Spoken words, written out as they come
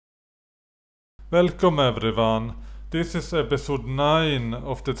Welcome everyone. This is episode 9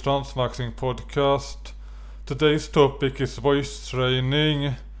 of the Transmaxxing podcast. Today's topic is voice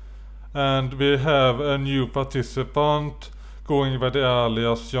training, and we have a new participant going by the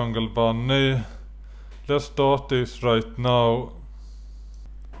alias Jungle Bunny. Let's start this right now.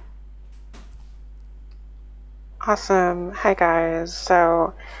 Awesome. Hi guys.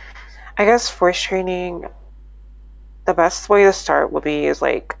 So I guess voice training, the best way to start would be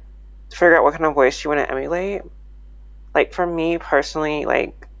to figure out what kind of voice you want to emulate. Like for me personally,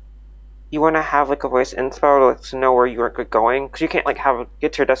 you want to have a voice inspo to know where you are going, because you can't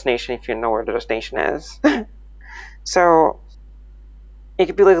get to your destination if you know where the destination is. So it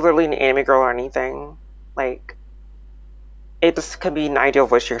could be literally an anime girl or anything. It just could be an ideal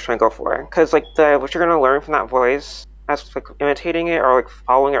voice you're trying to go for, because what you're gonna learn from that voice as imitating it or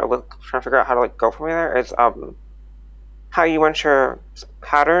following it or trying to figure out how to go from there is how you want your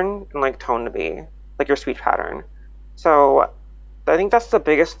pattern and tone to be, your speech pattern. So I think that's the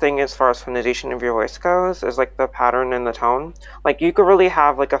biggest thing as far as feminization of your voice goes, is the pattern and the tone. You could really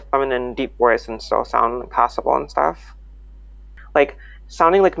have a feminine deep voice and still sound passable and stuff.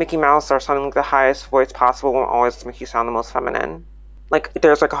 Sounding like Mickey Mouse or sounding like the highest voice possible won't always make you sound the most feminine.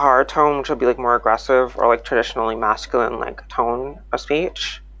 There's a hard tone, which will be more aggressive, or traditionally masculine tone of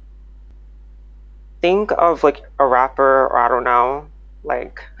speech. Think of a rapper, or I don't know,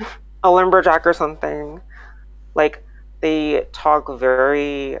 a lumberjack or something. They talk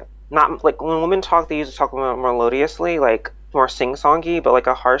very, not when women talk, they usually talk more melodiously, more sing-songy, but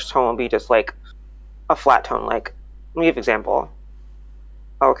a harsh tone will be just a flat tone. Let me give an example.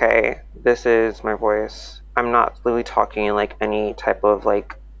 Okay, this is my voice. I'm not really talking in any type of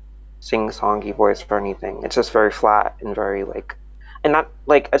sing-songy voice or anything. It's just very flat and very and not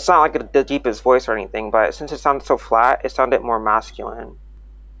it's not the deepest voice or anything, but since it sounds so flat, it sounded more masculine.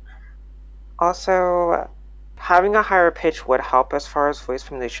 Also, having a higher pitch would help as far as voice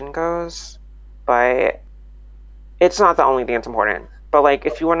feminization goes, but it's not the only thing that's important. But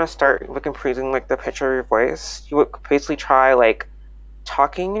if you want to start improving the pitch of your voice, you would basically try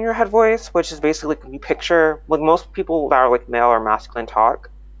talking in your head voice, which is basically you picture most people that are male or masculine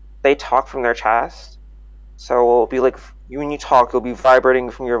talk, they talk from their chest. So it'll be when you talk, it'll be vibrating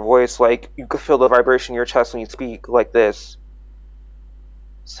from your voice, you could feel the vibration in your chest when you speak like this.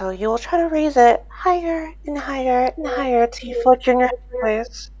 So you'll try to raise it higher and higher and higher till you feel you're in your head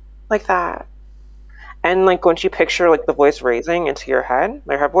voice, like that. And once you picture the voice raising into your head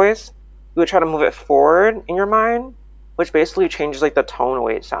voice, you would try to move it forward in your mind, which basically changes the tone the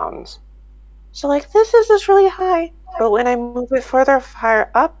way it sounds. So this is just really high, but when I move it further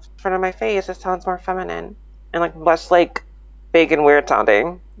higher up in front of my face, it sounds more feminine and less big and weird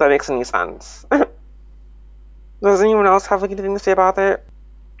sounding. If that makes any sense. Does anyone else have anything to say about it?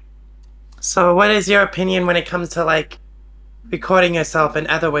 So what is your opinion when it comes to recording yourself and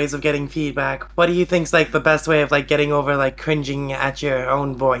other ways of getting feedback? What do you think's the best way of getting over cringing at your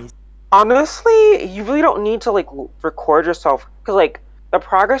own voice? Honestly, you really don't need to record yourself, because the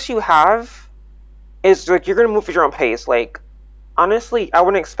progress you have is you're gonna move at your own pace. Honestly, I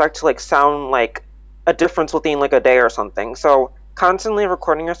wouldn't expect to sound a difference within a day or something. So constantly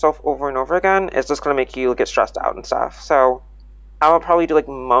recording yourself over and over again is just gonna make you get stressed out and stuff. So I would probably do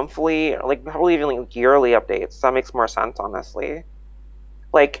monthly, or probably even yearly updates. That makes more sense, honestly.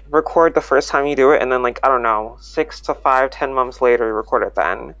 Record the first time you do it, and then I don't know, 6 to 5, 10 months later, you record it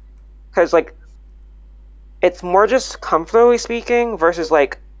then. Because it's more just comfortably speaking versus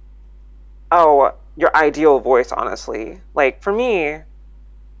oh, your ideal voice, honestly. For me,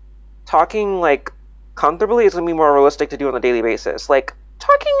 talking comfortably is gonna be more realistic to do on a daily basis.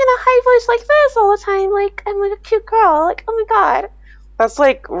 Talking in a high voice like this all the time, I'm a cute girl, oh my god. That's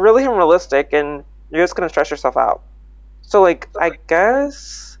really unrealistic, and you're just gonna stress yourself out. So I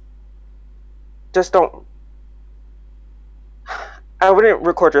guess just don't, I wouldn't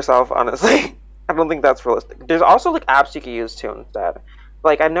record yourself, honestly. I don't think that's realistic. There's also apps you can use too instead.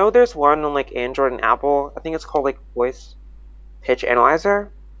 I know there's one on Android and Apple. I think it's called Voice Pitch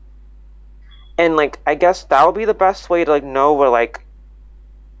Analyzer. And I guess that would be the best way to know what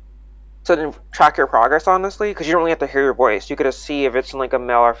to track your progress, honestly, because you don't really have to hear your voice. You could just see if it's in a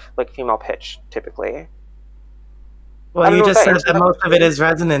male or female pitch typically. Well, you just said that most of it is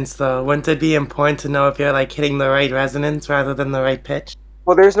resonance, though. Wouldn't it be important to know if you're hitting the right resonance rather than the right pitch?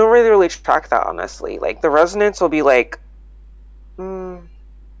 Well, there's no way to really track that, honestly. The resonance will be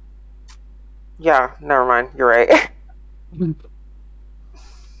yeah, never mind. You're right.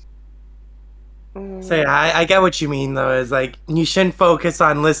 So yeah, I get what you mean, though. Is you shouldn't focus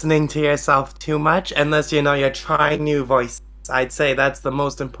on listening to yourself too much unless you're trying new voices. I'd say that's the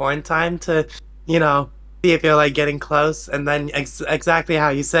most important time to you know, see if you're like getting close. And then exactly how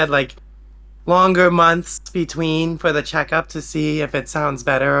you said, like longer months between for the checkup to see if it sounds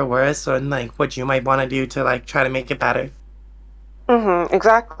better or worse, or like what you might want to do to like try to make it better.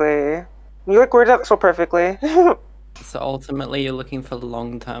 Exactly. You like worded that so perfectly. So ultimately, you're looking for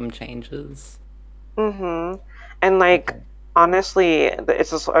long-term changes. And like Okay. honestly,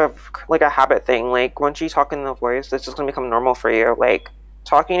 it's just sort of like a habit thing. Like once you talk in the voice, it's just gonna become normal for you. Like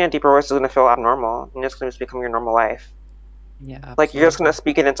talking in a deeper voice is gonna feel abnormal, and it's gonna just become your normal life. Yeah, Like you're just gonna absolutely.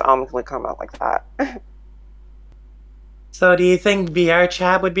 speak it into gonna come out like that. So, do you think VR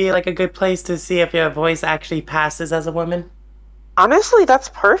chat would be like a good place to see if your voice actually passes as a woman? Honestly, that's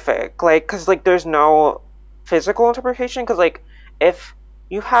perfect. Like, cause like there's no physical interpretation. Cause like if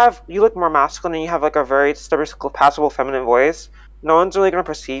you look more masculine and you have like a very stereotypical passable feminine voice, no one's really gonna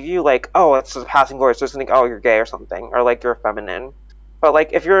perceive you like, oh, it's a passing voice. They're just gonna think, oh, you're gay or something, or like you're feminine. But like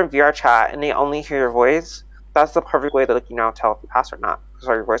if you're in VR chat and they only hear your voice, that's the perfect way to like tell if you pass or not, because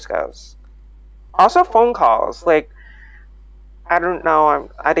how your voice goes. Also, phone calls. Like I don't know.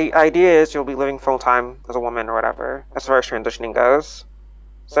 The idea is you'll be living full time as a woman or whatever, as far as transitioning goes.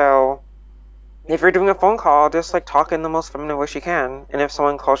 So if you're doing a phone call, just like talk in the most feminine voice you can. And if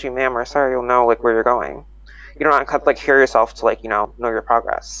someone calls you ma'am or sir, you'll know like where you're going. You don't have to like hear yourself to like know your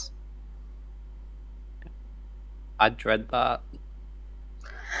progress. I dread that.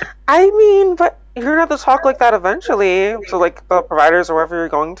 I mean, but you're gonna have to talk like that eventually. So like the providers or wherever you're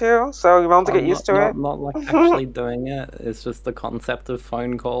going to. So you want to get I'm used not to not it. not like actually doing it. It's just the concept of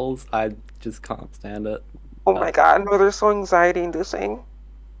phone calls. I just can't stand it. Oh my But god, no, they're so anxiety inducing.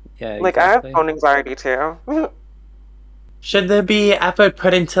 yeah, Like I have exactly. phone anxiety too. Should there be effort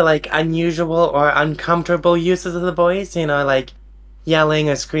put into like unusual or uncomfortable uses of the voice? You know, like yelling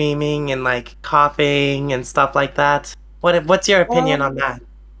or screaming and like coughing and stuff like that. What's your opinion on Um, that?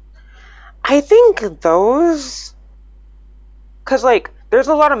 I think those, cause like there's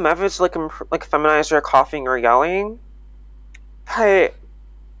a lot of methods to, like like feminize your coughing or yelling, but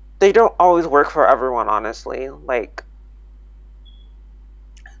they don't always work for everyone, honestly. Like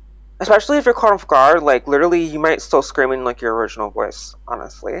especially if you're caught off guard, like literally you might still scream in like your original voice,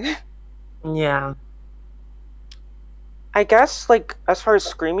 honestly. Yeah. I guess like as far as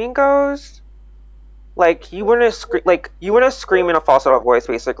screaming goes, like you wouldn't scream in a falsetto voice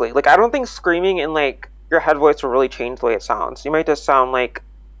basically. Like I don't think screaming in like your head voice will really change the way it sounds. You might just sound like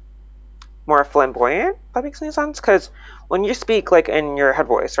more flamboyant. If that makes any sense? Because when you speak like in your head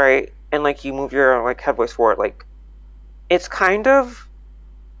voice, right, and like you move your like head voice forward, like it's kind of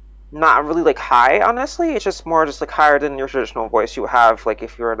not really like high. Honestly, it's just more just like higher than your traditional voice you would have like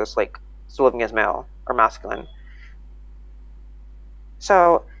if you were just like still living as male or masculine.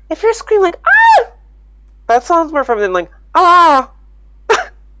 So if you're screaming like ah, that sounds more feminine, like ah.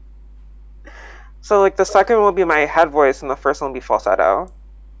 So like the second one will be my head voice, and the first one will be falsetto.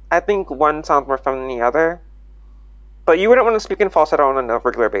 I think one sounds more feminine than the other. But you wouldn't want to speak in falsetto on a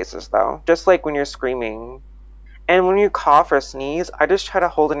regular basis, though. Just like when you're screaming. And when you cough or sneeze, I just try to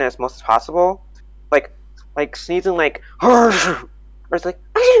hold it as much as possible. Like, like sneezing like, or it's like,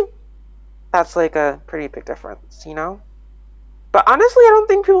 that's like a pretty big difference. But honestly, I don't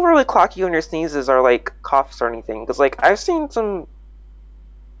think people really clock you on your sneezes or like coughs or anything. Because like I've seen some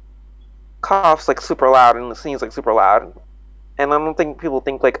coughs like super loud and the sneeze like super loud, and I don't think people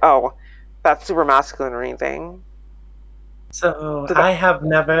think like, oh, that's super masculine or anything. So So that I have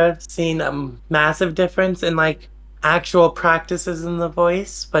never seen a massive difference in like actual practices in the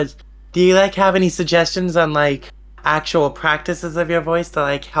voice, but do you like have any suggestions on like actual practices of your voice to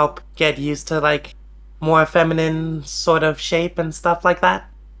like help get used to like more feminine sort of shape and stuff like that?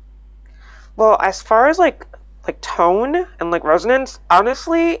 Well, as far as like tone and like resonance,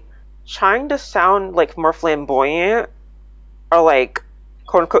 honestly, trying to sound like more flamboyant or like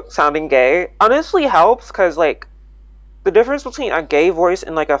quote unquote sounding gay honestly helps because like the difference between a gay voice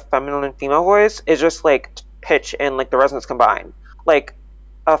and like a feminine and female voice is just like pitch and like the resonance combined. Like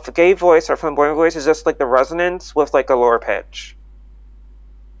a gay voice or flamboyant voice is just like the resonance with like a lower pitch.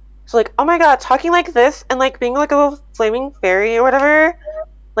 So like, oh my god, talking like this and like being like a little flaming fairy or whatever,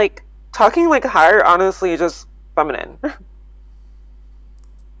 like talking like higher honestly is just feminine.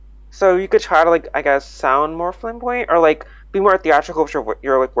 So you could try to like I guess sound more flamboyant or like be more theatrical with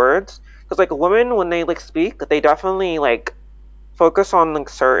your like words. Because like women when they like speak, they definitely like focus on like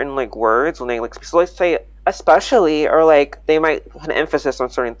certain like words when they like speak. So let's say especially or like they might put an emphasis on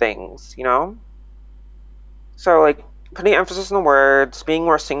certain things. So like putting emphasis on the words, being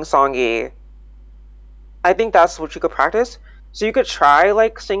more sing-songy. I think that's what you could practice. So you could try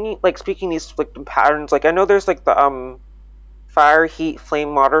like singing, like speaking these like patterns. Like I know there's like the fire, heat,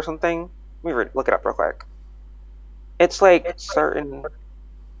 flame, water, or something. Let me look it up real quick. It's like certain,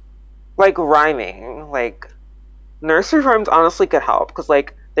 like rhyming, like nursery rhymes honestly could help because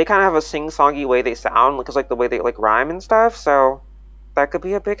like they kind of have a sing-songy way they sound because like the way they like rhyme and stuff. So that could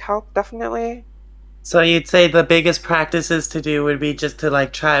be a big help, definitely. So you'd say the biggest practices to do would be just to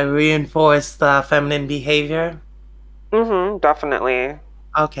like try to reinforce the feminine behavior? Definitely.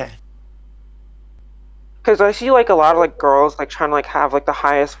 Okay. Because I see like a lot of like girls like trying to like have like the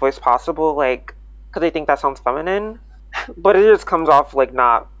highest voice possible, like because they think that sounds feminine, but it just comes off like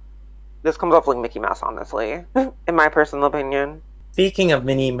not. This comes off like Mickey Mouse, honestly, in my personal opinion. Speaking of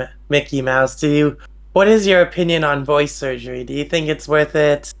Mickey Mouse, what is your opinion on voice surgery? Do you think it's worth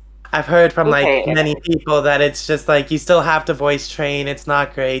it? I've heard from like Okay, many people that it's just like you still have to voice train. It's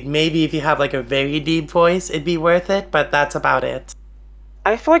not great. Maybe if you have like a very deep voice, it'd be worth it, but that's about it.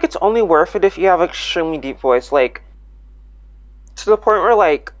 I feel like it's only worth it if you have extremely deep voice, like to the point where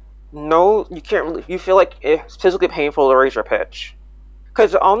like no, you can't really. You feel like it's physically painful to raise your pitch.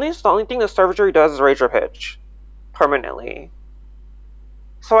 Because the only thing the surgery does is raise your pitch permanently.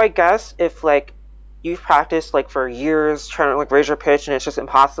 So I guess if like you've practiced like for years trying to like raise your pitch and it's just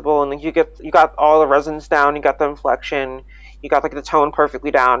impossible, and then you got all the resonance down, you got the inflection, you got like the tone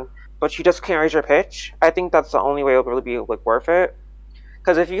perfectly down, but you just can't raise your pitch. I think that's the only way it'll really be like worth it.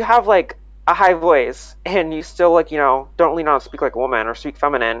 Because if you have like a high voice and you still like don't lean on to speak like a woman or speak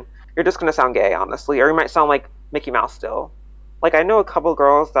feminine, you're just gonna sound gay, honestly, or you might sound like Mickey Mouse still. Like I know a couple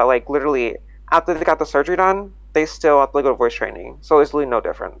girls that like literally after they got the surgery done, they still have to go to voice training, so there's really no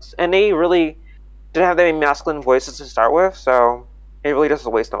difference, and they really didn't have that many masculine voices to start with, so it really just is a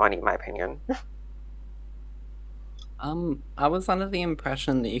waste of money, in my opinion. I was under the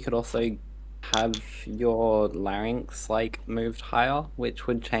impression that you could also have your larynx like moved higher, which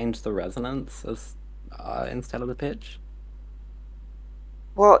would change the resonance as instead of the pitch.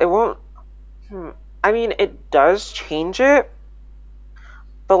 Well, it won't. I mean, it does change it,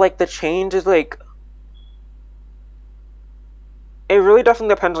 but like the change is like it really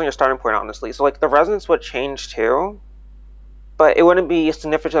definitely depends on your starting point, honestly. So like the resonance would change too, but it wouldn't be a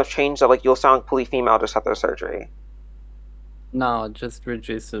significant change that like you'll sound completely female just after surgery. No, it just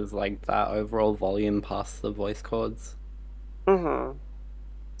reduces like that overall volume past the voice cords.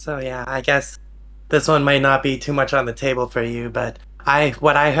 So yeah, I guess this one might not be too much on the table for you, but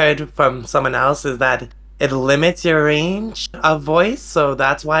what I heard from someone else is that it limits your range of voice, so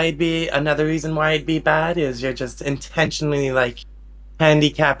that's why it'd be another reason why it'd be bad is you're just intentionally like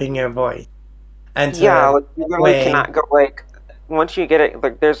handicapping your voice. And Yeah, to like you literally cannot go like once you get it.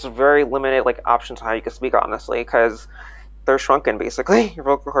 Like there's very limited like options on how you can speak, honestly, because they're shrunken basically. Your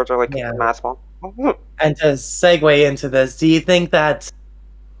vocal cords are like yeah. mad small. And to segue into this, do you think that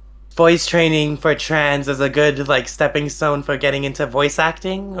voice training for trans is a good like stepping stone for getting into voice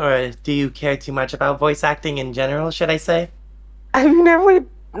acting, or do you care too much about voice acting in general, should I say? I mean,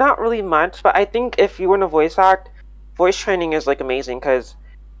 not really much, but I think if you want to voice act, voice training is like amazing because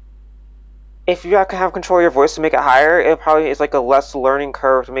if you have control of your voice to make it higher, it probably is like a less learning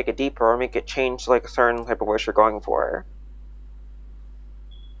curve to make it deeper or make it change to like a certain type of voice you're going for.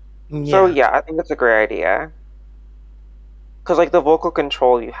 So Yeah. yeah, I think it's a great idea. Because like the vocal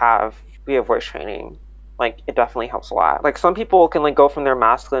control you have via voice training, like it definitely helps a lot. Like some people can like go from their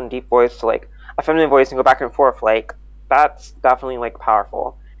masculine deep voice to like a feminine voice and go back and forth. Like that's definitely like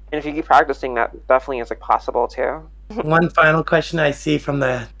powerful. And if you keep practicing, that definitely is like possible too. One final question I see from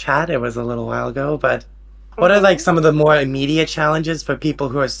the chat, it was a little while ago, but what are like some of the more immediate challenges for people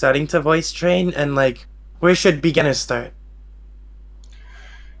who are starting to voice train, and like where should beginners start?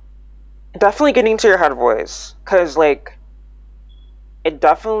 Definitely getting to your head voice, because like it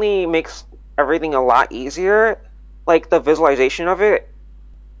definitely makes everything a lot easier. Like the visualization of it,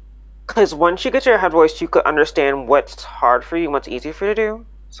 because once you get to your head voice, you could understand what's hard for you and what's easy for you to do.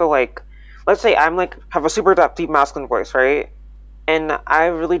 So like, let's say I'm like have a super deep masculine voice, right? And I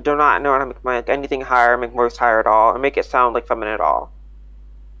really do not know how to make my like, anything higher, make my voice higher at all, or make it sound like feminine at all.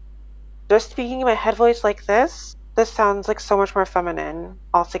 Just speaking in my head voice like this sounds like so much more feminine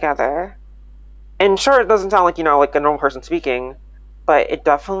altogether. And sure, it doesn't sound like like a normal person speaking, but it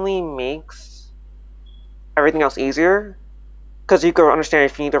definitely makes everything else easier because you can understand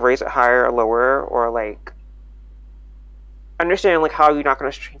if you need to raise it higher or lower, or like understand like how you're not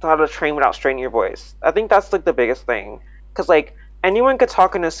going to how to train without straining your voice. I think that's like the biggest thing, because like anyone could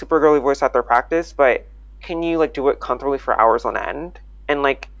talk in a super girly voice at their practice, but can you like do it comfortably for hours on end? And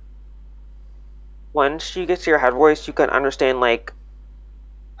like once you get to your head voice, you can understand like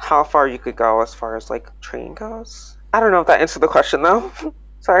how far you could go as far as like training goes. I don't know if that answered the question though.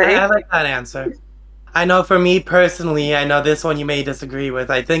 Sorry. I like that answer. I know for me personally, I know this one you may disagree with.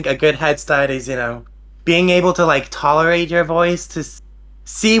 I think a good head start is, being able to like tolerate your voice to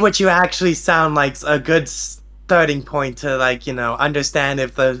see what you actually sound like's a good starting point to like, understand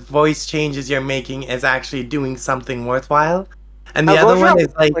if the voice changes you're making is actually doing something worthwhile. And the As long other as you're one not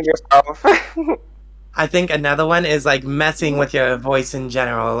is like, listening yourself. I think another one is like messing with your voice in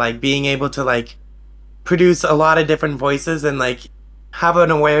general, like being able to like produce a lot of different voices and like have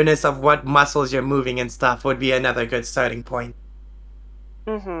an awareness of what muscles you're moving and stuff would be another good starting point.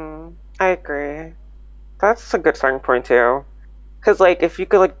 I agree. That's a good starting point too. Because, like, if you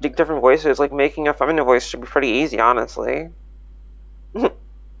could, like, do different voices, like, making a feminine voice should be pretty easy, honestly.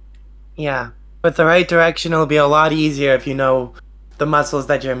 Yeah. With the right direction, it'll be a lot easier if you know the muscles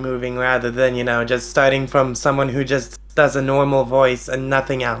that you're moving rather than, just starting from someone who just does a normal voice and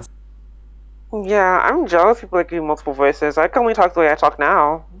nothing else. Yeah, I'm jealous people that do multiple voices. I can only talk the way I talk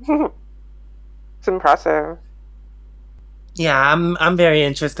now. It's impressive. Yeah, I'm very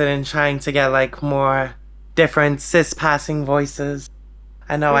interested in trying to get like more different cis passing voices.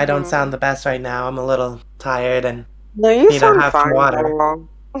 I know I don't sound the best right now. I'm a little tired and No, you need to sound have some fine, water. girl.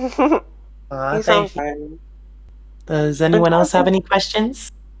 You sound Thank you. fine. Does anyone else have any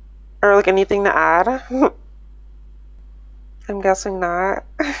questions? Or, like, anything to add? I'm guessing not.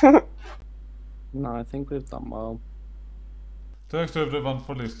 No, I think we've done well. Thanks everyone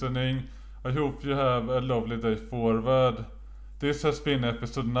for listening. I hope you have a lovely day forward. This has been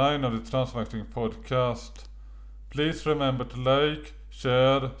episode 9 of the Transmaxxing podcast. Please remember to like,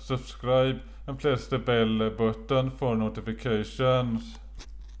 share, subscribe and press the bell button for notifications.